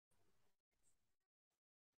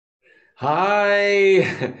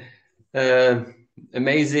Hi, uh,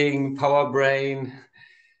 amazing power brain.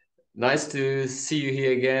 Nice to see you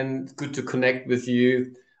here again. Good to connect with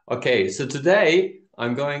you. Okay, so today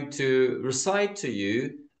I'm going to recite to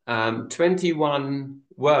you 21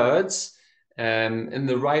 words in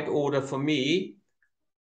the right order for me.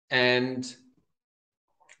 And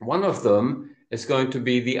one of them is going to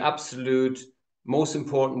be the absolute most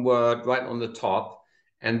important word right on the top.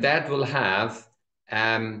 And that will have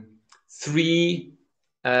three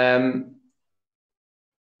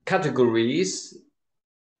categories.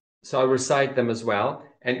 So I'll recite them as well.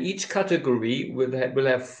 And each category will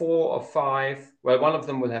have four or five. Well, one of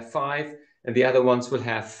them will have five, and the other ones will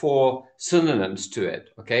have four synonyms to it.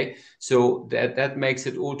 Okay. So that makes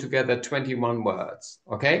it altogether 21 words.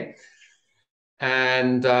 Okay.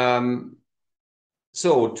 And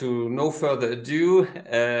so to no further ado,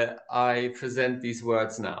 I present these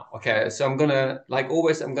words now. Okay. So I'm going to, like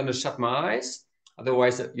always, I'm going to shut my eyes.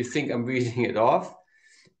 Otherwise, you think I'm reading it off.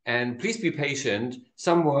 And please be patient.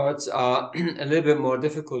 Some words are a little bit more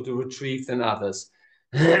difficult to retrieve than others.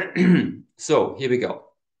 So here we go.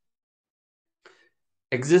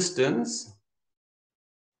 Existence,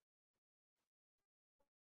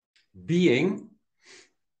 being,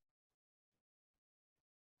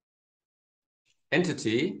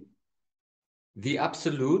 entity, the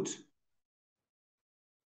absolute,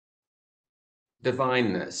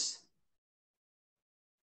 divineness.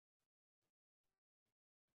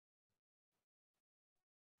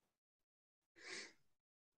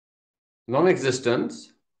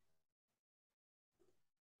 Non-existence,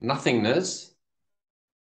 nothingness,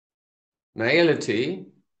 nihility,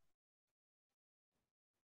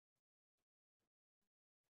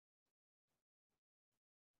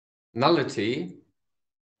 nullity,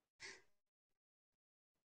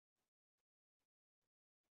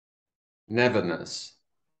 neverness.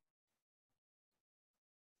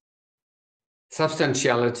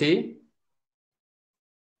 Substantiality,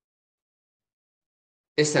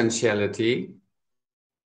 essentiality,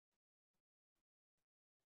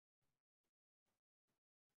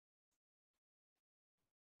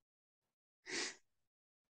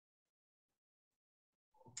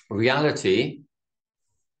 reality,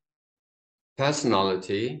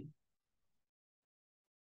 personality,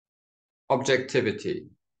 objectivity,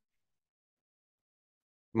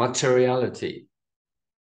 materiality,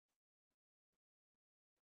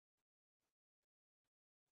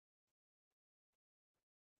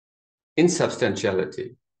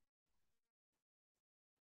 insubstantiality,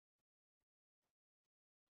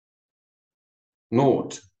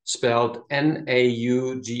 naught, spelled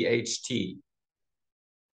N-A-U-G-H-T,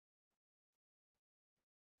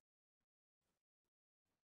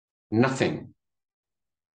 nothing,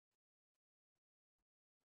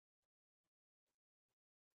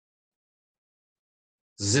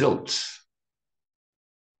 zilch,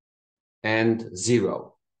 and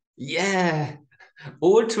zero. Yeah,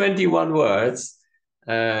 all 21 words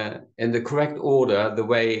in the correct order, the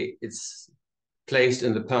way it's placed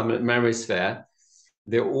in the permanent memory sphere.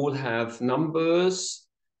 They all have numbers,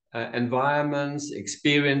 environments,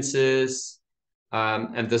 experiences,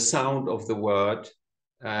 and the sound of the word,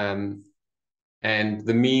 and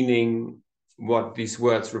the meaning, what these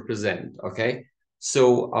words represent. Okay,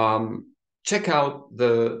 so check out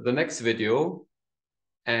the next video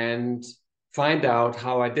and find out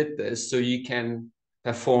how I did this so you can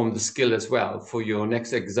perform the skill as well for your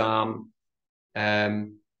next exam.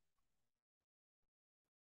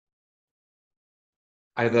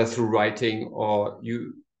 Either through writing or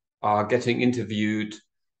you are getting interviewed,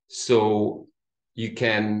 so you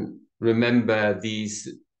can remember these,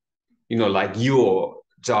 like your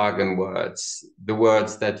jargon words, the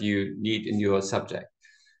words that you need in your subject.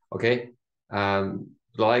 Okay. I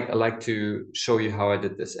like to show you how I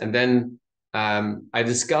did this. And then I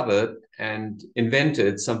discovered and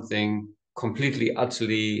invented something completely,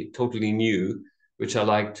 utterly, totally new, which I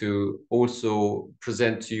like to also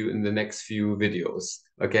present to you in the next few videos.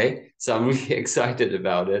 Okay. So I'm really excited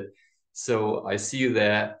about it. So I see you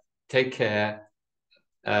there. Take care.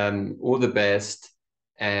 All the best.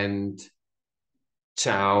 And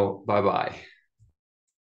ciao. Bye bye.